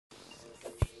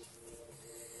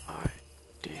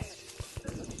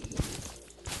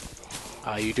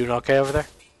You doing okay over there?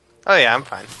 Oh yeah, I'm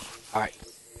fine. Alright.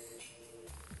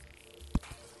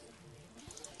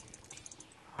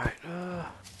 Alright,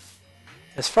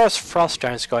 as far as frost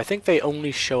giants go, I think they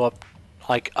only show up,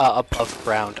 like, above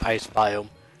ground ice biome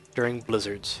during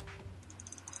blizzards.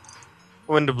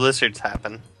 When do blizzards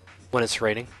happen? When it's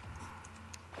raining.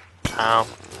 Oh.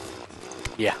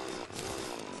 Yeah.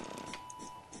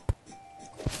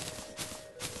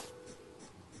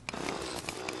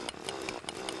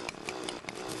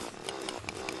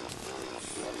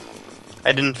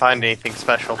 I didn't find anything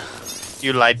special.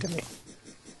 You lied to me.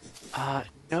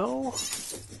 No?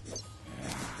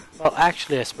 Well,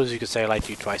 actually, I suppose you could say I lied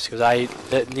to you twice, because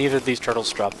neither of these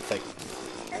turtles dropped the thing.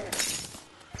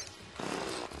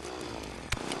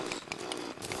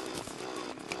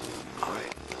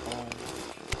 Alright,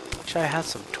 wish I had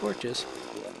some torches.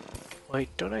 Wait,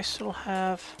 don't I still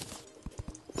have...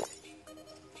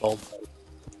 Boom.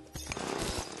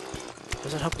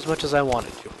 Doesn't help as much as I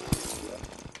wanted to.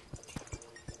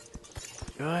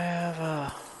 Do I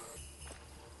have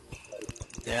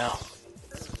No.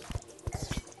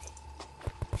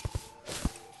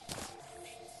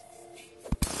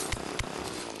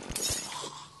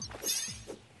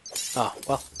 Oh,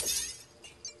 well.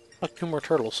 Look, 2 more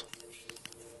turtles.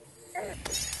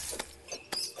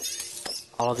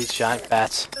 All of these giant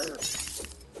bats.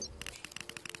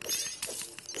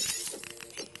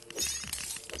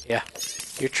 Yeah,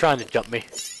 you're trying to jump me.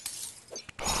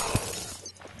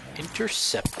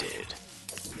 Intercepted.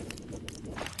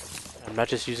 I'm not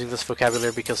just using this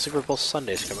vocabulary because Super Bowl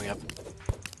Sunday is coming up.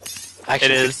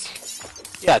 Actually, It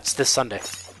is. Yeah, it's this Sunday.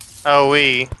 Oh,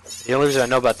 we. The only reason I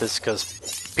know about this is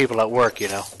because people at work, you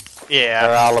know, Yeah.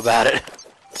 they're all about it.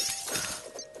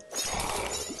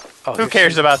 Oh, Who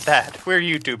cares about that? We're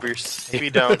YouTubers. We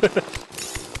don't.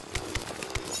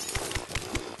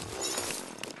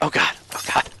 Oh god! Oh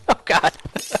god! Oh god!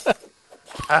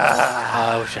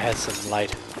 I wish I had some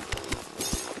light.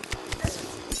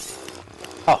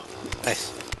 Oh,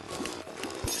 nice.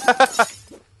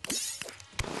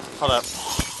 Hold up.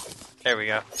 There we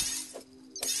go.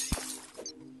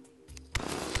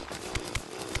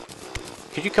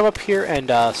 Could you come up here and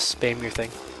spam your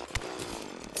thing?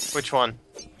 Which one?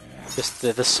 Just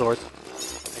this sword.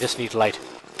 I just need light.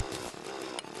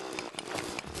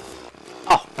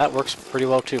 Oh, that works pretty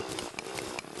well too.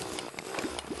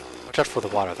 Watch out for the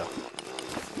water though.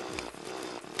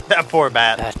 That poor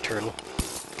bat. That turtle.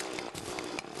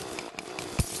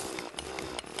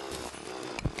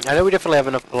 I know we definitely have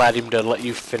enough palladium to let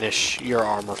you finish your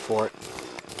armor for it.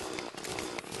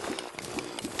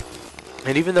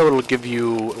 And even though it'll give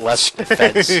you less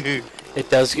defense, it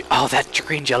does... Oh, that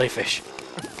green jellyfish!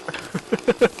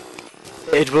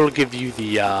 It will give you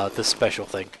the special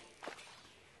thing.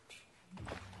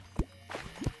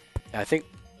 I think...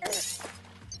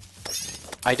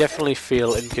 I definitely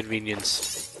feel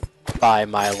inconvenienced by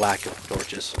my lack of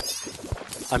torches.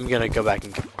 I'm gonna go back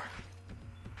and get more.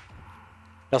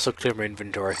 Also clear my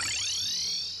inventory.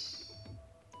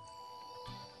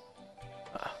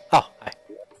 Oh, hi.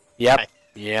 Yep. Hi.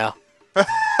 Yeah.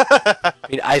 I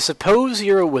mean, I suppose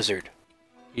you're a wizard.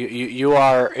 You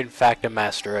are, in fact, a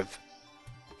master of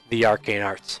the arcane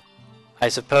arts. I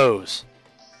suppose.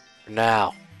 For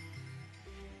now.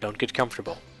 Don't get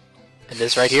comfortable. And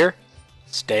this right here,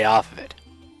 stay off of it.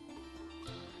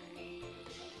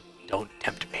 Don't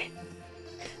tempt me.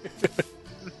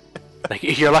 Like,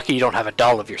 you're lucky you don't have a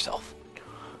doll of yourself.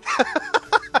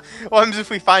 What happens if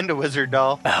we find a wizard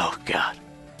doll? Oh, God.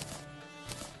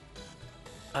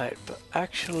 Alright, but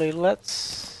actually,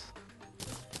 let's...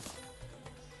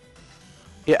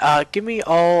 Yeah, give me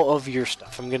all of your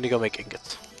stuff. I'm gonna go make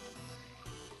ingots.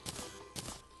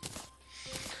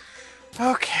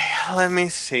 Okay, let me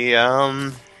see,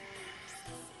 Actually,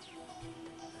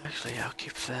 I'll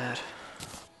keep that.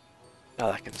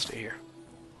 No, that can stay here.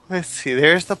 let's see,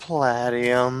 there's the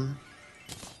palladium.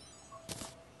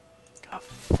 Got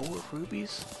 4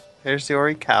 rubies? There's the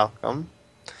orichalcum.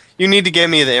 You need to get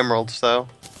me the emeralds, though.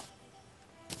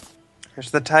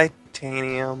 There's the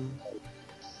titanium.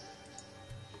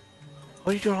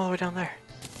 What are you doing all the way down there?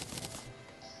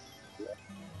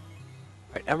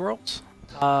 Right, emeralds?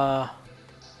 Where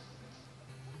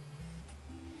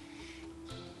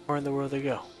in the world they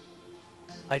go?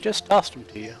 I just tossed them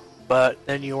to you, but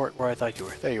then you weren't where I thought you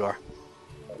were. There you are.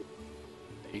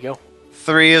 There you go.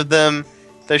 3 of them.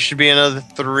 There should be another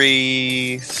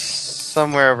 3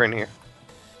 somewhere over in here.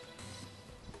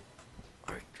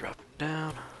 Alright, drop it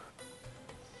down.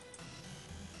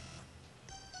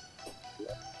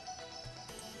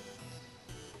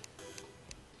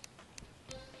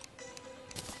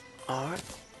 Alright,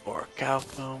 more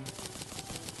calcum.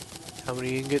 How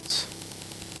many ingots?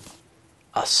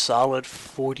 A solid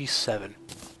 47.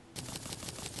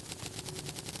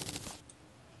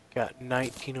 Got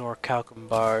 19 orichalcum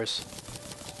bars.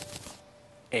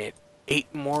 And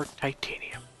 8 more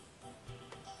titanium.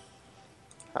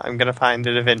 I'm gonna find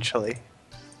it eventually.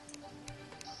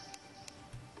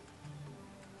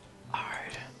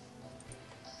 Alright.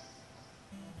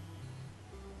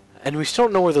 And we still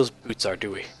don't know where those boots are,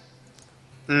 do we?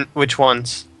 Which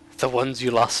ones? The ones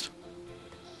you lost.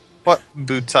 What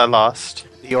boots I lost?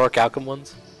 The orichalcum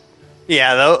ones?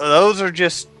 Yeah, those are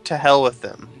just to hell with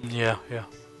them. Yeah.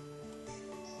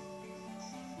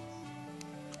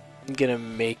 I'm gonna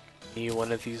make me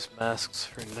one of these masks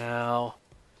for now.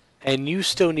 And you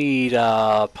still need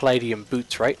palladium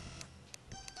boots, right?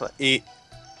 But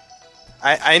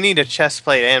I need a chest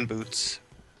plate and boots.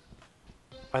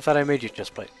 I thought I made you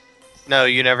chest plate. No,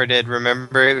 you never did.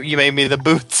 Remember, you made me the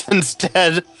boots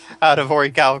instead out of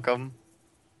orichalcum.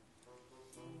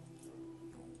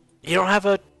 You don't have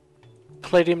a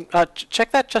palladium...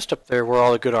 check that chest up there where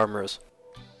all the good armor is.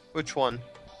 Which one?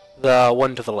 The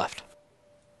one to the left.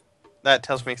 That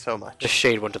tells me so much. The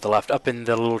shade one to the left, up in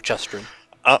the little chest room.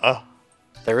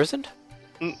 There isn't?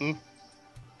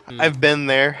 I've been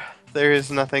there. There is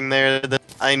nothing there that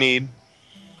I need.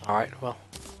 Alright, well.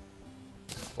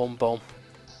 Boom, boom.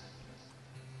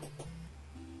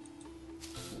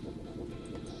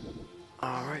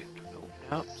 Alright. Oh,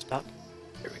 no, stop.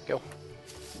 There we go.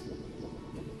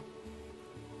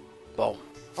 Boom.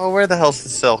 Oh, where the hell's the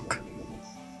silk?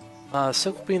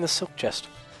 Silk will be in the silk chest.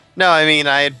 No, I mean,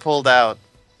 I had pulled out.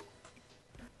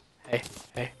 Hey.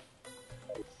 Alright,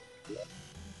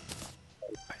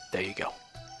 there you go.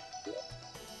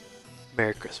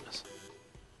 Merry Christmas.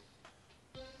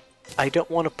 I don't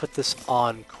want to put this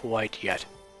on quite yet.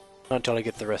 Not until I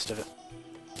get the rest of it.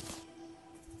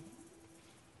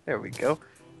 There we go.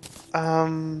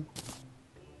 And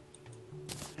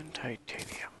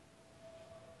titanium.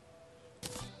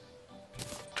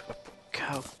 Triple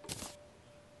cow.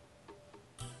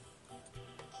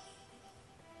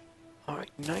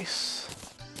 Alright, nice.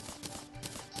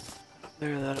 Up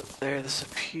there, that up there, this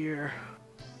up here.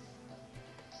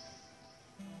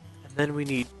 And then we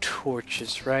need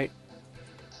torches, right?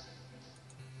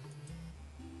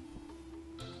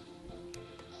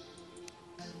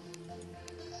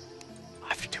 I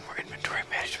have to do more inventory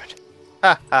management.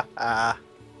 Ha ha ha.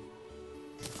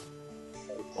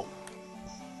 Oh.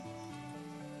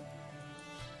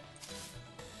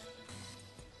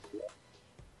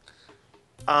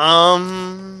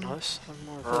 Oh, this, some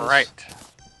more of this. Right.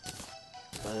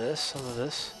 Some of this, some of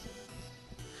this.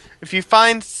 If you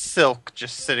find silk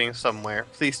just sitting somewhere,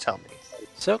 please tell me.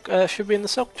 Silk should be in the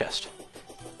silk chest.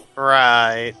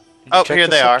 Right. Did you Oh, check here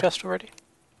the they silk are. chest already?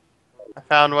 I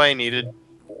found what I needed.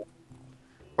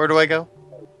 Where do I go?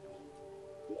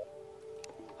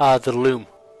 The loom.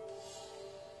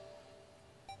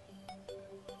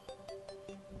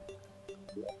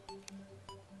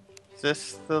 Is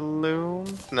this the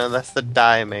loom? No, that's the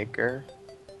dye maker.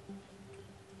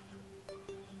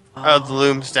 Oh, the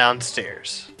loom's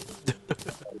downstairs.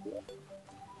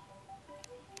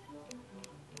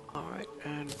 Alright,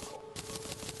 and...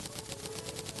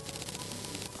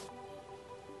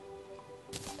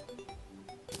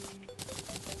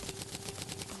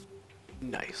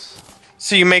 Nice.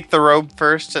 So you make the robe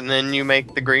first and then you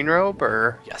make the green robe,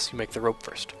 or? Yes, you make the rope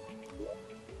first.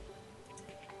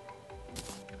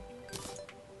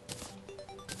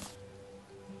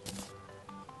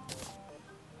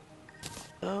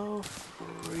 Oh,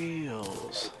 for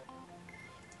reals.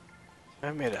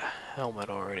 I made a helmet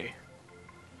already.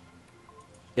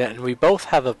 Yeah, and we both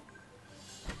have a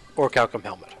orichalcum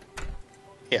helmet.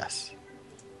 Yes.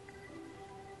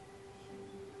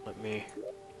 Let me...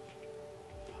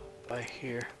 by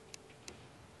here.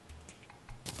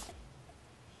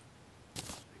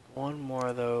 One more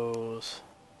of those.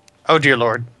 Oh dear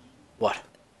lord. What?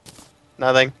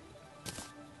 Nothing.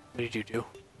 What did you do?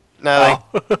 Nothing.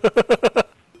 Oh.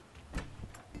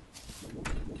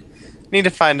 Need to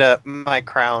find my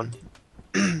crown.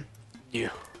 You.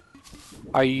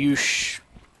 Are you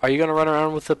are you gonna run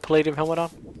around with the palladium helmet on?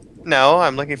 No,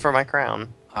 I'm looking for my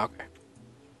crown. Okay.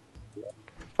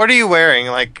 What are you wearing,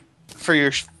 like, for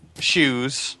your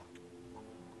shoes?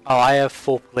 Oh, I have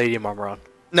full palladium armor on.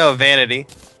 No, vanity.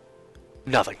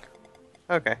 Nothing.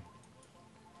 Okay.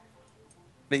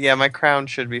 But yeah, my crown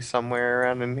should be somewhere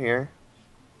around in here.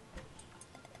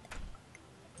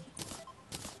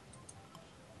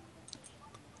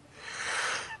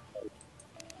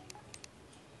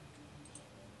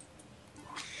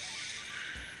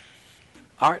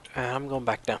 Alright, I'm going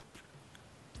back down.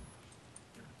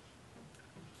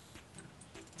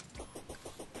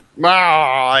 Oh,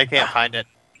 I can't find it.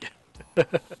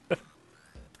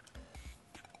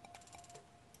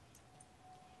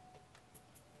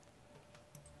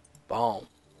 Boom.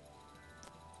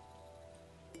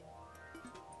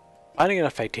 Finding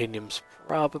enough titanium's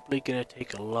probably gonna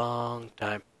take a long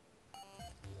time.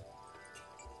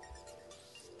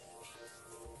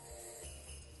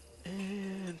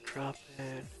 And drop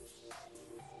it.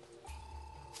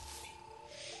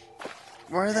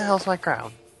 Where the hell's my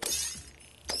crown?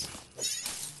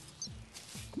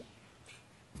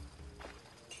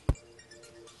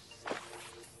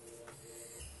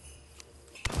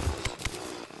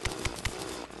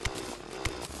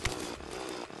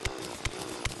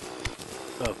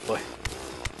 Oh boy.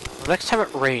 Well, next time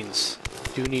it rains,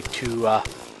 you do need to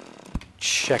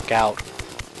check out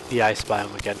the ice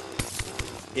biome again.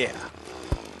 Yeah.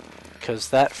 Because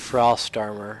that frost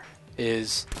armor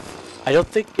is... I don't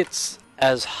think it's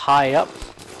as high up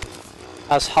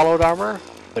as hollowed armor,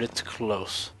 but it's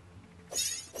close.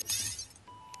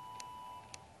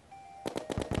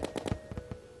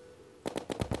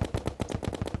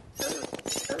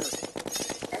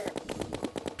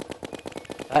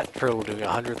 That turtle doing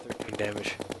 113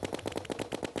 damage.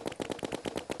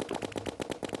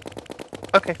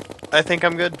 Okay, I think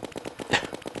I'm good.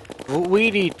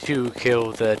 We need to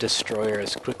kill the destroyer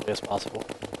as quickly as possible.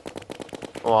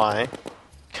 Why?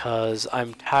 Because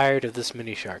I'm tired of this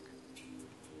mini shark.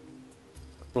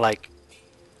 Like,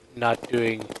 not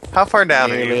doing How far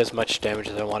down are nearly you? as much damage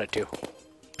as I want it to.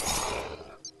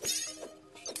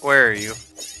 Where are you?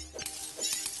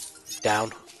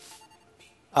 Down.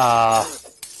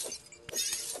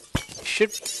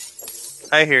 Should...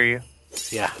 I hear you.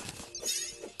 Yeah.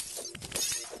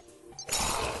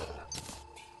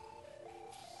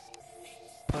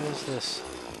 What is this?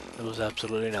 It was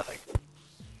absolutely nothing.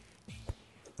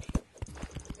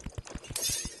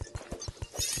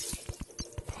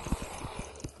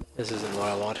 This isn't what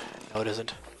I want. No, it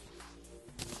isn't.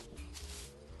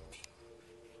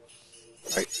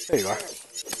 Right, there you are.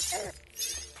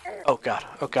 Oh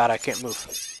god, I can't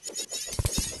move.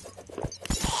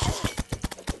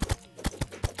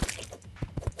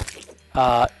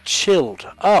 Chilled.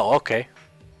 Oh, okay.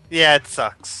 Yeah, it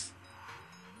sucks.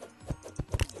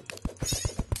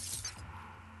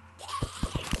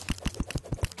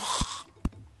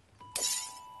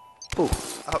 Ooh.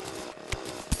 Oh.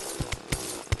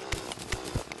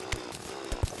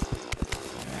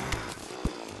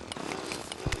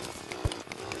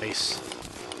 Nice.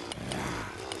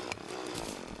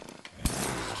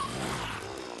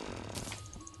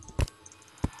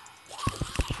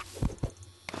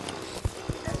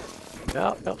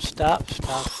 No, stop.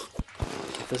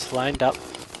 Get this lined up.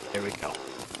 There we go.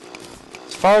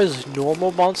 As far as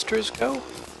normal monsters go,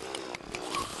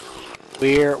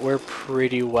 we're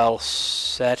pretty well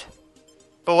set.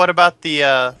 But what about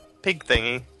the pig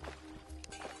thingy?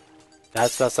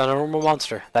 That's not a normal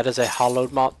monster. That is a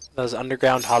hollowed that is an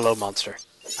underground hollow monster.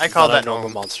 I call Not that a normal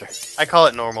normal. monster. I call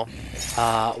it normal.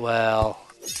 Well,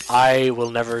 I will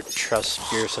never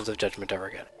trust your sense of judgment ever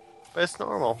again. But it's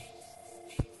normal.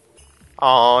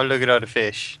 Oh, look at all the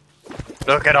fish.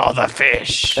 Look at all the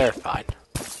fish. They're fine.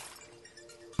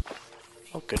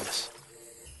 Oh goodness.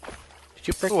 Did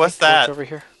you break Ooh, what's my torch that? over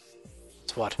here?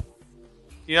 It's what?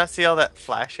 You not see all that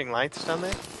flashing lights down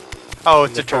there? Oh,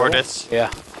 it's The a turtle? tortoise.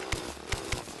 Yeah.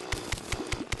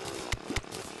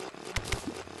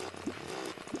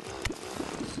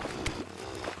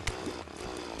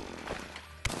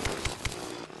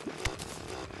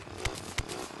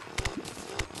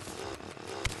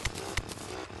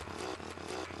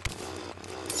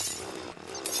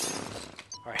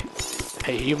 Alright.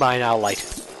 Hey, you mine, I'll light.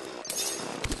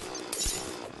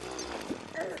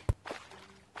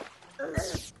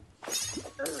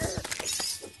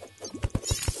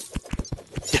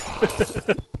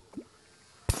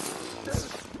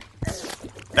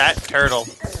 That turtle.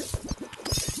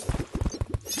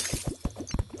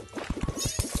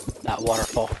 That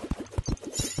waterfall.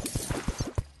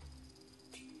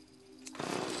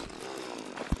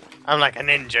 I'm like a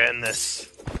ninja in this.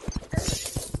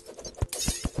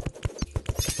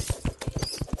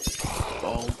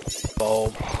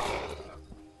 Boom.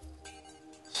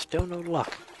 Still no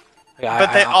luck.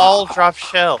 But they all drop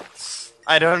shells.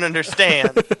 I don't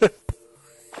understand.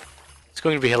 It's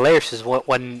going to be hilarious is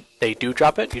when they do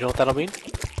drop it. You know what that'll mean?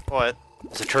 What?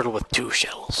 It's a turtle with 2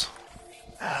 shells.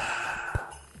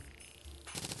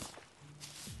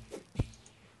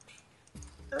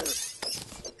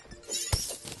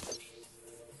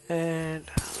 And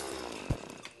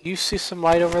you see some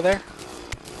light over there?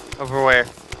 Over where?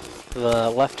 To the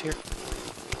left here?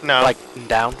 No. Like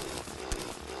down?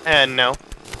 And no.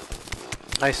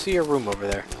 I see a room over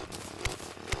there.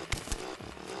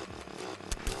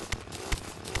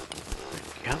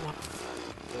 Come on.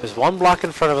 There's one block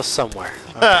in front of us somewhere.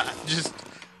 Okay. Just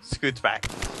scoots back.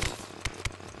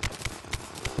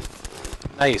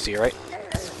 Now you see, right?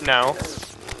 No.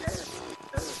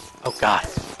 Oh god.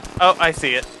 Oh, I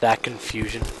see it. That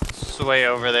confusion. It's way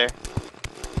over there.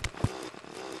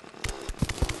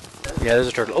 Yeah, there's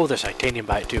a turtle. Oh, there's titanium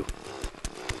by it too.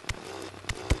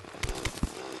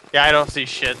 Yeah, I don't see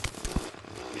shit.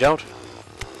 You don't?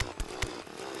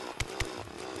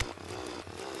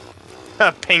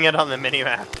 Ping it on the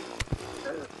minimap.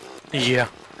 Yeah.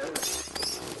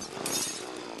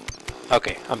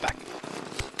 Okay, I'm back.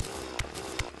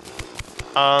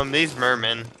 These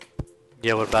mermen.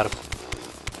 Yeah, what about them?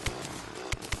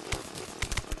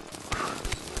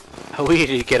 We need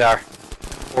to get our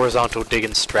horizontal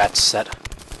digging strats set.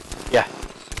 Yeah.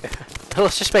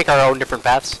 Let's just make our own different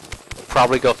paths. We'll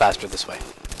probably go faster this way.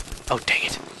 Oh, dang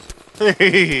it.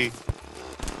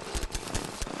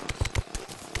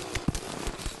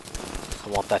 I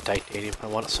want that titanium. I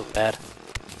want it so bad.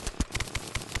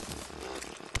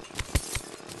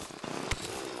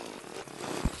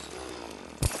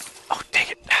 Oh, dang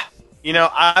it. You know,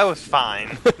 I was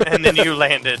fine, and then you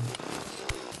landed.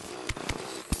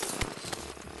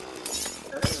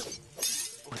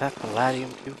 Was that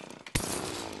palladium too?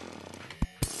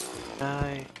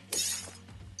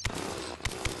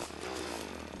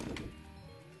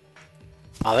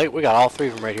 I think we got all three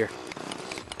of them right here.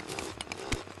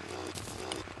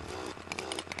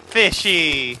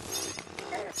 Fishy!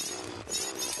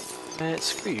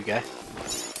 Screw you, guy.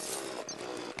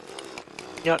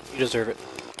 You know what? You deserve it.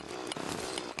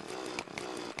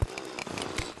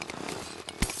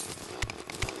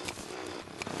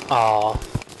 Aw,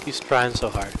 he's trying so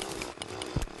hard.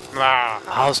 Ah.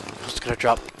 I was gonna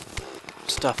drop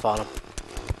stuff on him.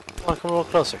 Come on, come a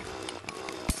little closer.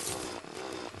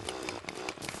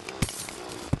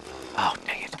 Oh,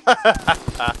 dang it.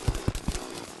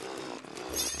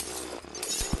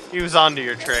 He was onto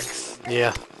your tricks.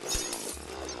 Yeah.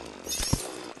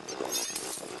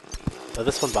 Oh,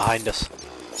 this one behind us.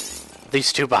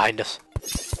 These two behind us.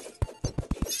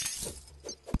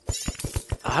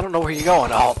 I don't know where you're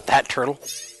going. Oh, that turtle.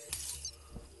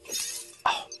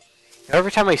 Oh.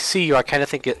 Every time I see you, I kind of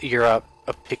think you're a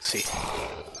pixie.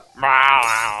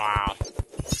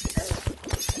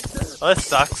 Well, this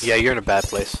sucks. Yeah, you're in a bad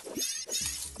place.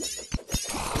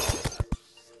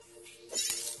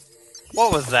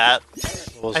 What was that?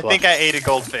 What was I think I ate a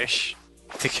goldfish.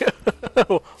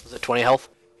 Was it 20 health?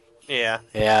 Yeah.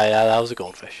 Yeah, that was a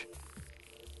goldfish.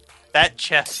 That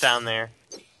chest down there.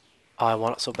 Oh, I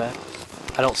want it so bad.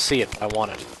 I don't see it, but I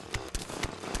want it.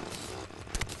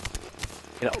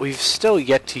 You know, we've still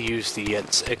yet to use the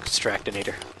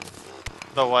extractinator.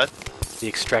 The what?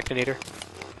 The extractinator?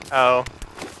 Oh.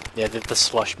 Yeah, the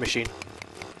slush machine.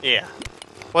 Yeah.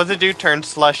 What does it do? Turn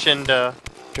slush into...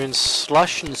 Turns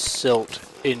slush and silt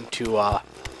into,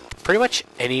 pretty much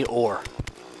any ore.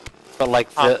 But, like,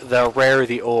 the rarer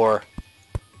the ore...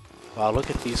 Wow, look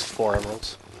at these 4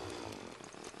 emeralds.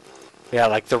 Yeah,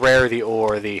 like, the rarer the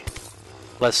ore, the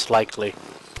less likely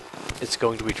it's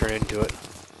going to be turned into it.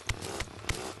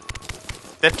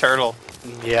 The turtle.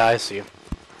 Yeah, I see him.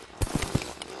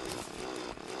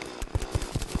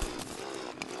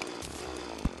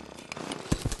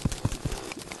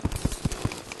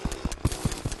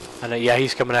 And yeah,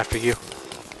 he's coming after you.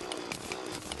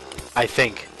 I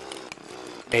think.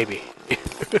 Maybe.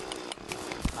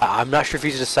 I'm not sure if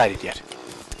he's decided yet.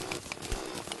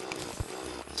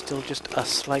 Still just a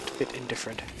slight bit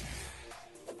indifferent.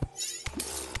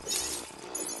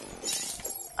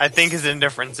 I think his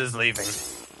indifference is leaving.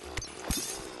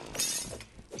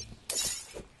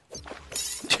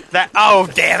 Oh,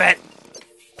 damn it!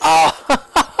 Oh!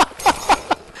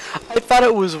 I thought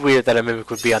it was weird that a mimic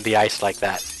would be on the ice like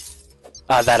that.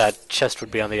 That a chest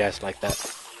would be on the ice like that.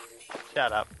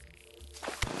 Shut up.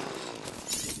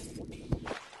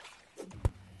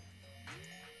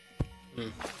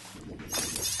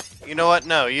 You know what?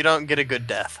 No, you don't get a good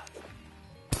death.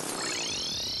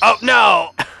 Oh,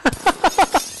 no!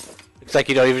 Looks like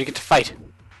you don't even get to fight.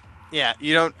 Yeah,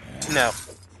 you don't... No.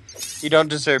 You don't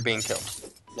deserve being killed.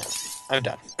 No. I'm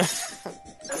done.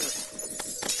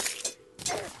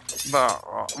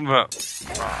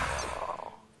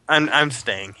 I'm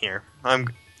staying here. I'm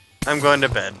going to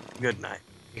bed. Good night.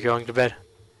 You're going to bed?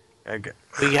 Okay.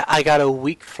 But yeah, I got a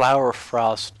weak flower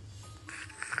frost.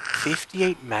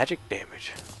 58 magic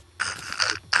damage.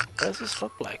 What does this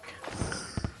look like?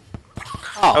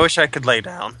 Oh. I wish I could lay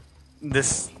down.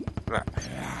 This...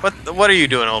 What are you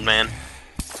doing, old man?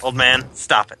 Old man,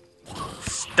 stop it.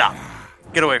 Stop.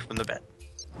 Get away from the bed.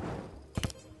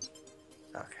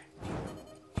 Okay.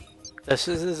 This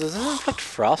doesn't like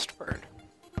Frostburn.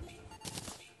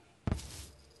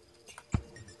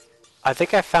 I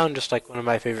think I found just like one of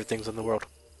my favorite things in the world.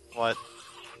 What?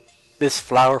 This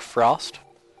Flower Frost.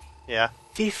 Yeah.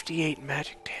 58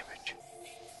 magic damage.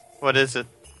 What is it?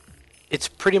 It's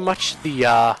pretty much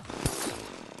the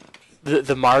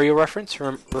Mario reference,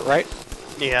 right?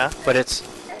 Yeah. But it's...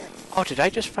 Oh, did I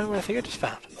just find what I think I just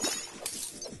found?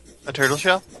 A turtle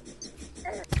shell?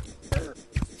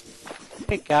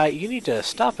 Hey, guy, you need to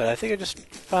stop it. I think I just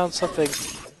found something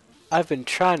I've been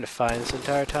trying to find this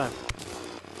entire time.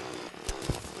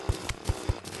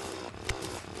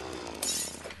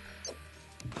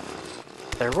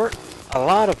 There weren't a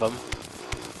lot of them,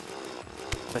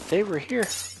 but they were here.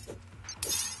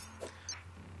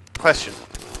 Question.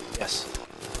 Yes.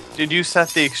 Did you set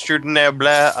the extraordinaire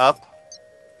up?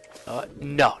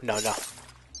 No.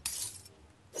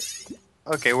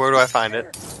 Okay, where do I find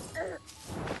it?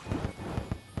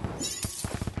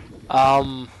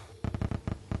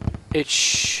 It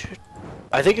should...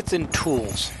 I think it's in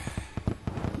tools.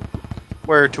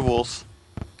 Where are tools?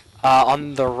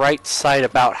 On the right side,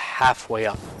 about halfway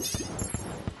up.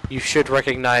 You should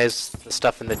recognize the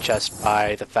stuff in the chest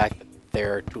by the fact that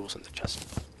there are tools in the chest.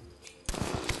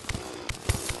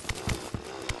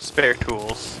 Spare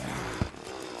tools.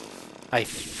 I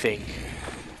think.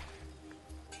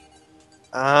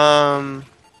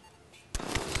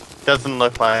 Doesn't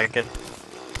look like it.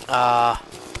 I'm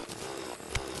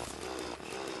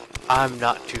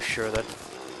not too sure that...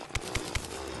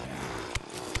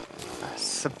 I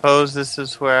suppose this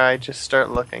is where I just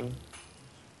start looking.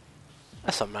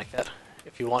 Something like that,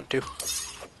 if you want to.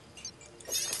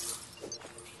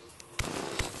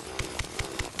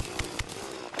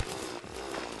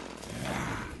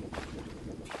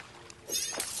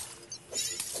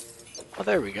 Oh,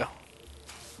 there we go.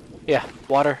 Yeah,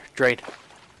 water, drain.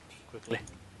 Quickly.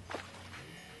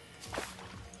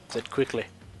 Said quickly.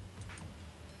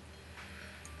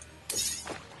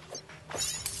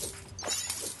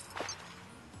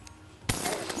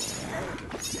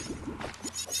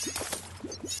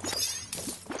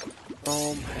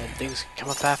 And things can come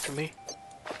up after me.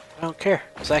 I don't care,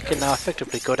 because I can now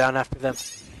effectively go down after them.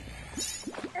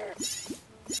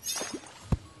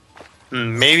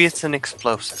 Maybe it's an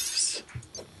explosives.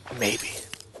 Maybe.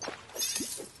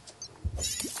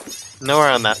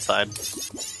 Nowhere on that side.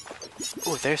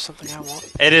 Oh, there's something I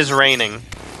want. It is raining.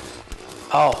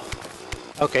 Oh.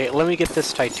 Okay, let me get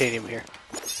this titanium here.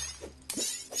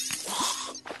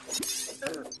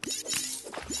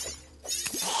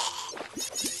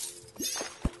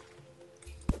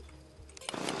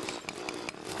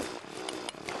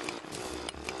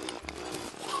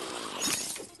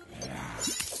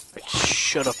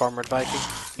 Shut up, Armored Viking.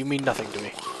 You mean nothing to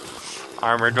me.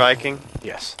 Armored Viking?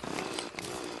 Yes.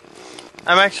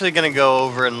 I'm actually gonna go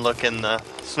over and look in the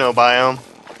snow biome.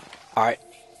 Alright.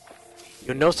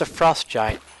 You'll notice a frost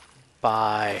giant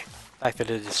by the fact that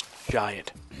it is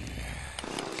giant.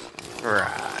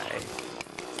 Right.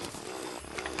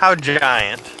 How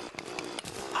giant?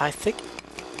 I think...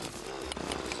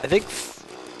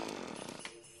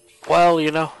 Well,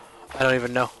 you know, I don't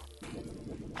even know.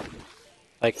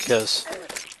 Like, because...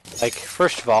 Like,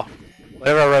 first of all,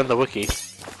 whenever I run the wiki,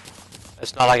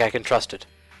 it's not like I can trust it.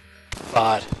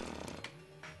 But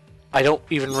I don't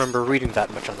even remember reading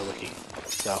that much on the wiki.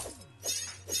 So,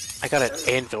 I got an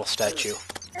anvil statue.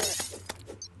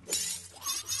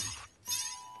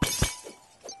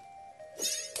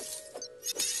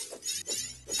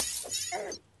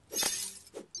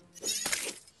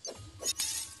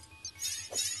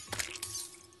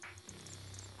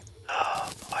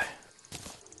 Oh boy.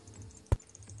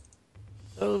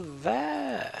 So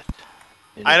that...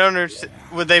 I don't understand.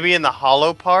 Would they be in the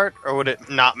hollow part, or would it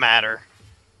not matter?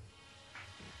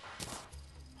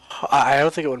 I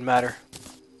don't think it would matter.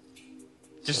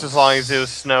 Just as long as it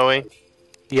was snowy?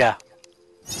 Yeah.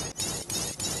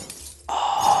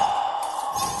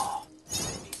 Oh,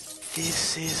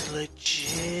 this is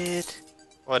legit.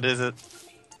 What is it?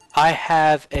 I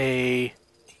have a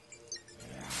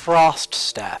frost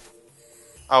staff.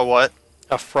 Oh, what?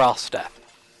 A frost staff.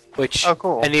 Which, oh,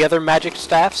 cool. Any other magic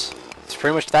staffs, it's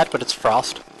pretty much that, but it's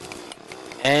frost.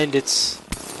 And it's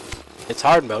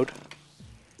hard mode.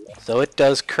 So it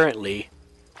does currently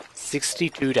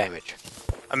 62 damage.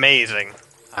 Amazing.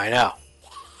 I know.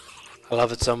 I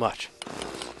love it so much.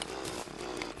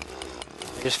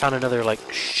 I just found another, like,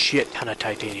 shit ton of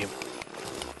titanium.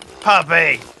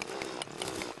 Puppy!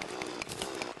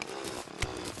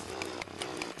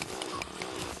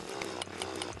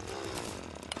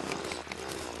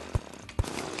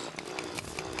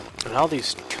 And all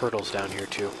these turtles down here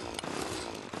too.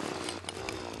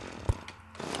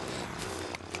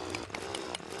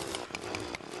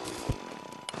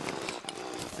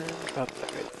 And drop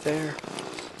that right there.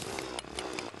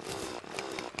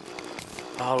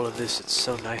 All of this, it's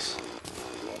so nice.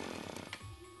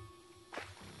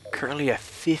 Currently at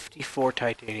 54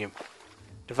 titanium.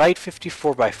 Divide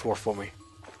 54 by 4 for me.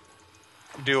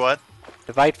 Do what?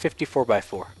 Divide 54 by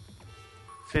 4.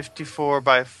 54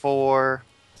 by 4.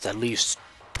 It's at least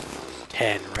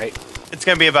 10, right? It's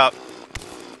gonna be about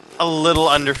a little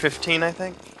under 15, I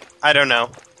think. I don't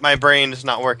know. My brain is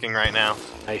not working right now.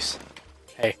 Nice.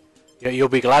 Hey, you'll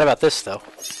be glad about this, though.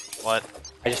 What?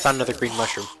 I just found another green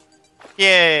mushroom.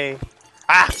 Yay!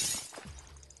 Ah!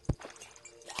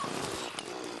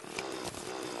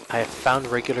 I have found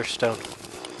regular stone.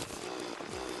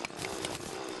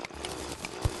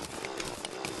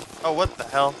 Oh, what the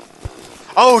hell?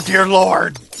 Oh, dear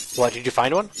lord! What, did you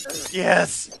find one?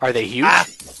 Yes! Are they huge? Ah!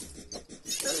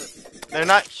 They're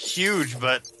not huge,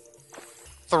 but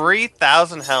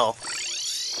 3,000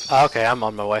 health. Oh, okay, I'm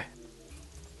on my way.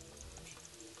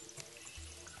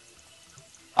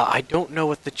 I don't know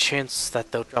what the chance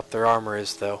that they'll drop their armor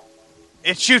is, though.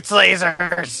 It shoots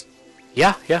lasers!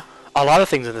 Yeah. A lot of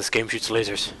things in this game shoots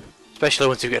lasers. Especially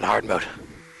once you get in hard mode.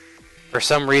 For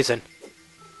some reason.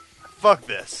 Fuck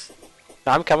this.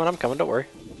 No, I'm coming, don't worry.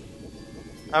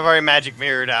 I've already magic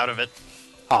mirrored out of it.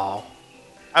 Oh.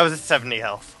 I was at 70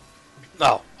 health.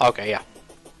 Oh, okay, yeah.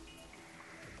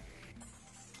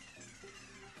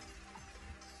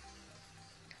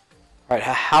 Alright,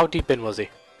 how deep in was he?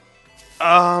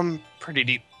 Pretty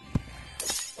deep.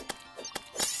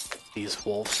 These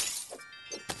wolves.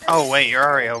 Oh, wait, you're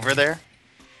already over there?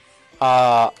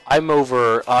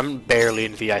 I'm barely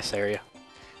in the ice area.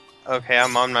 Okay,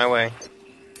 I'm on my way.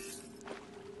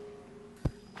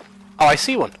 Oh, I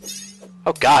see one.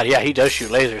 Oh god, yeah, he does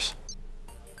shoot lasers.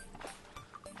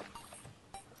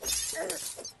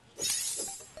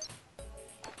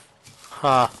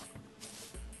 Huh.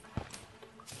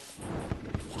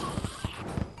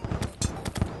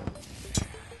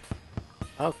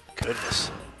 Oh goodness.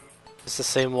 Is the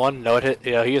same one? No, it hit.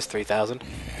 Yeah, he is 3,000.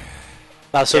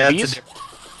 So Yeah, these,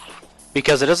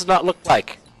 because it does not look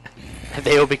like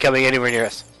they will be coming anywhere near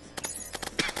us.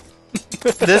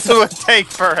 This would take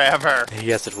forever.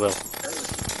 Yes, it will.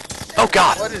 Oh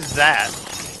god! What is that?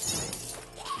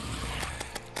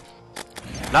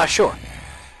 Not sure,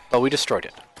 but we destroyed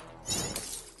it.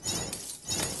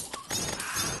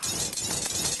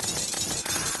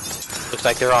 Looks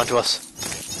like they're onto us.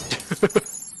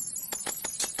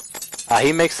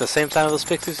 He makes the same sound those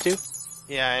pixies do.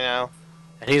 Yeah, I know.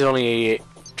 And he's only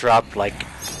dropped like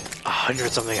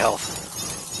 100-something health.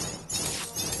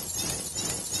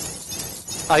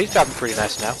 Oh, he's dropping pretty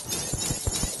nice now.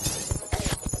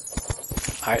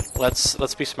 Alright,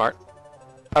 let's be smart.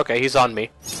 Okay, he's on me.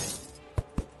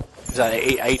 He's at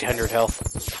 800 health.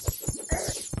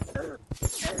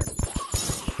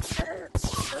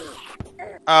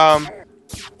 Let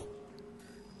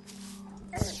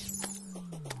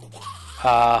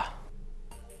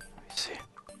me see.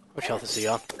 Which health is he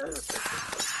on?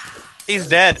 He's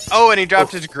dead. Oh, and he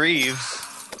dropped his greaves.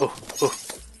 Oh,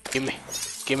 gimme.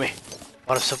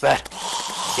 Want him so bad.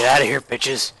 Get out of here,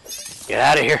 bitches. Get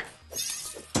out of here.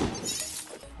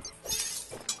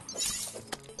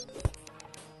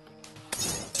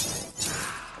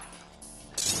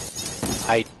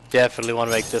 I definitely want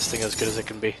to make this thing as good as it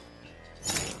can be.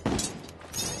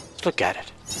 Look at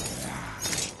it.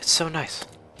 It's so nice.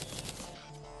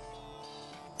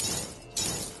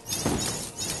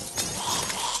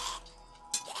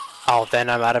 Oh, then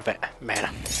I'm out of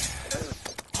mana.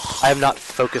 I have not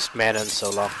focused mana in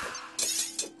so long.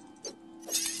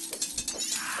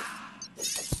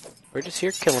 We're just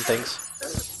here killing things.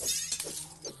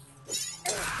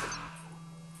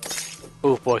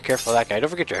 Oh boy, careful of that guy. Don't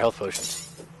forget your health potions.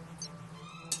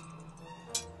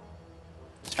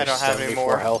 I don't have any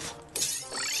more health.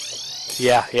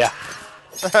 Yeah.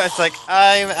 It's like,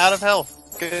 I'm out of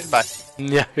health. Goodbye.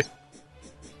 Yeah.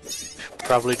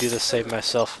 Probably do the same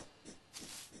myself.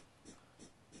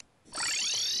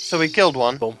 So we killed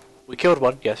one. Boom. We killed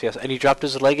one, yes. And he dropped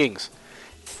his leggings.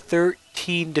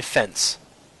 13 defense.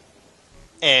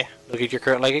 Look at your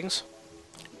current leggings.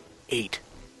 8.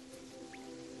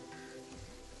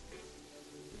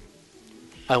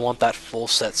 I want that full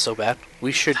set so bad.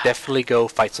 We should definitely go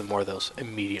fight some more of those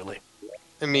immediately.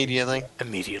 Immediately.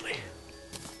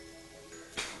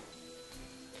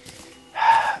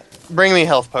 Bring me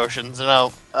health potions and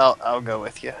I'll go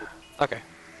with you. Okay.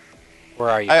 Where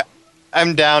are you?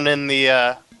 I'm down in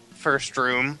the first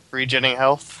room, regenerating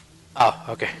health. Oh,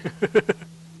 okay.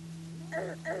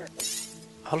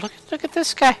 Oh, look at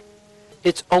this guy.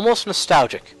 It's almost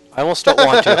nostalgic. I almost don't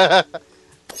want to.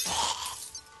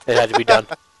 It had to be done.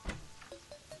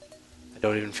 I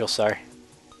don't even feel sorry.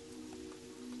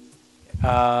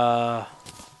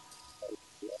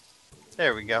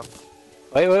 There we go.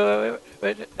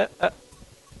 Wait.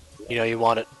 You know you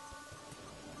want it.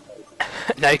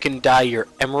 Now you can dye your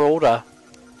emerald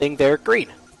thing there green.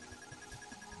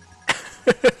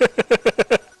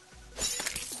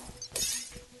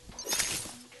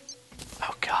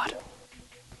 Oh god.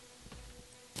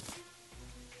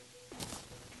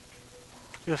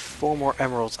 You have 4 more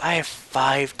emeralds. I have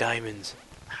 5 diamonds.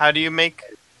 How do you make...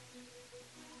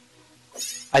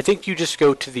 I think you just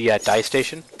go to the dye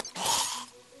station.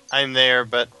 I'm there,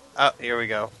 but... Oh, here we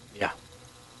go. Yeah.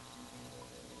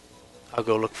 I'll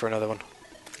go look for another one.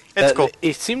 It's cool.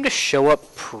 It seemed to show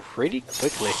up pretty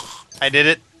quickly. I did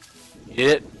it. You did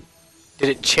it? Did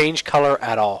it change color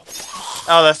at all?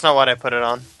 Oh, that's not what I put it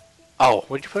on. Oh,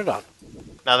 what did you put it on?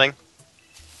 Nothing.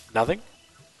 Nothing?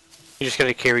 You're just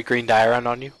gonna carry green dye around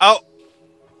on you? Oh!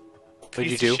 What did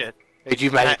you Piece of do? shit. Did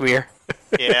you magic mirror?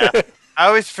 Yeah. I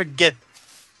always forget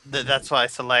that that's what I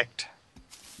select.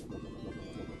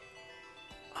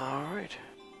 Alright.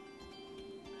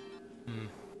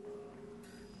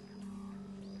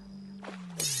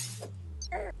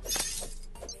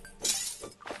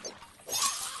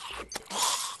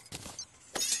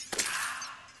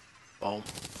 Boom.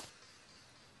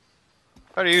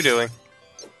 What are you doing?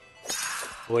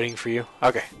 Waiting for you.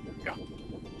 Okay. Go.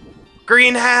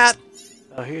 Green hat!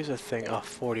 Oh, here's a thing. Oh,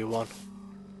 41.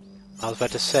 I was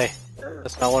about to say.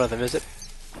 That's not one of them, is it?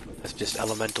 That's just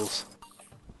elementals.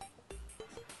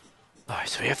 Alright,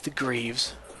 so we have the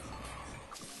Greaves.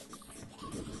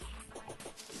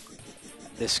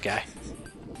 This guy.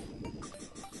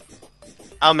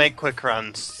 I'll make quick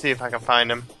runs. See if I can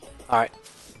find him. Alright.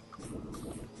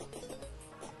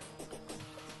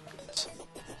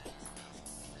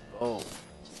 Oh.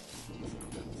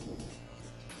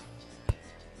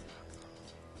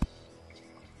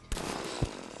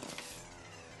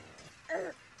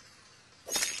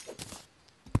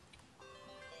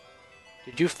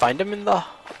 Did you find him in the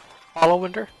Hollow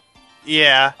Winter?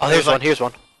 Yeah. Oh, here's one, here's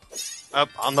one. Up,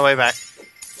 on the way back.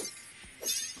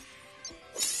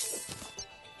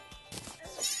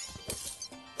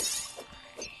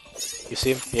 You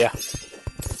see him? Yeah.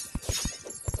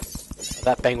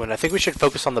 That penguin. I think we should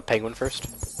focus on the penguin first.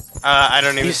 I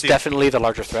don't even He's see... definitely the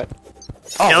larger threat.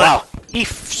 Oh, Kill wow. He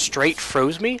straight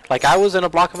froze me like I was in a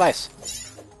block of ice.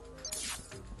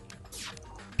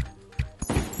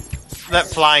 That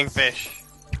flying fish.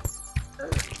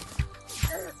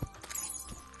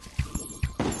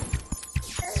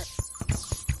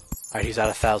 Alright, he's at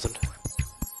 1,000.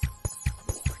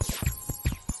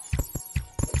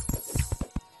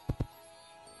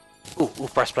 Ooh,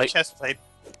 breastplate. Chest plate.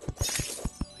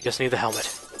 We just need the helmet.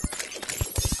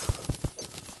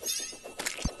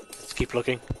 Let's keep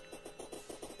looking.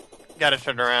 Gotta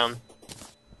turn around.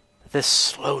 This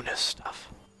slowness stuff.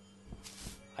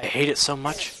 I hate it so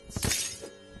much.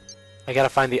 I gotta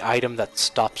find the item that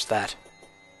stops that.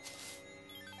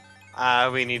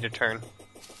 We need to turn.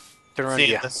 Turn around,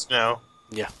 See yeah. the snow.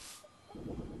 Yeah.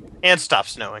 And stop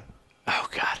snowing. Oh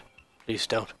god. Please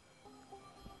don't.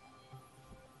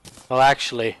 Well,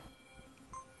 actually...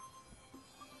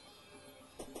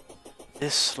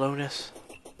 This slowness...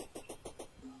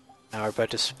 Now we're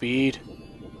about to speed.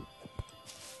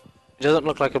 It doesn't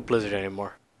look like a blizzard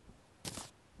anymore.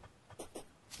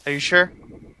 Are you sure?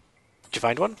 Did you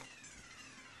find one?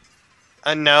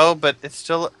 No, but it's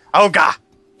still... Oh, God!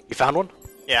 You found one?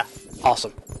 Yeah.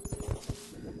 Awesome.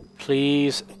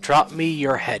 Please drop me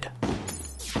your head.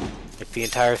 Like the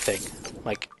entire thing.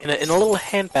 Like in a little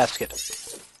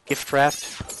handbasket. Gift wrapped.